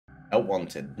Help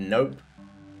wanted. Nope.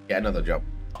 Get another job.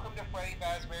 Welcome to Freddy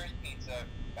Fazbear's Pizza.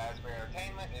 Fazbear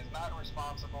Entertainment is not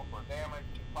responsible for damage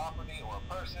to property or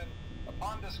person.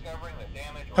 Upon discovering that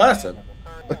damage or Person?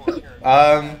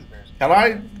 Can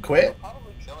I quit?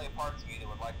 Probably the only parts of you that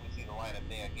would likely see the light of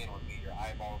day again would be your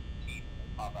eyeballs and teeth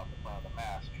that pop out the front of the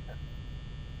mask.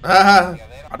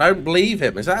 I don't believe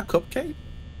him. Is that a cupcake?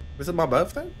 Is it my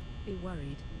birthday? Be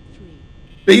worried. 3.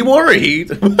 Be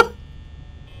worried?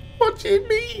 What do you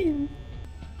mean?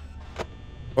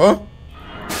 What?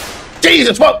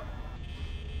 Jesus, what?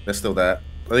 They're still there.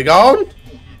 Are they gone?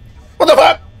 What the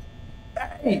fuck?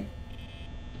 Hey.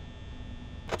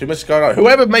 Too much going on.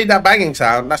 Whoever made that banging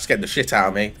sound, that scared the shit out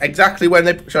of me. Exactly when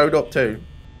they showed up too.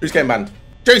 Who's getting banned?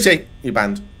 Juicy, you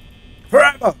banned.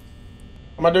 Forever.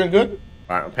 Am I doing good?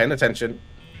 Alright, I'm paying attention.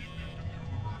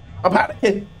 I'm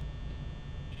panicking.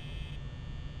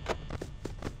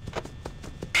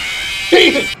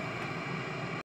 Jesus!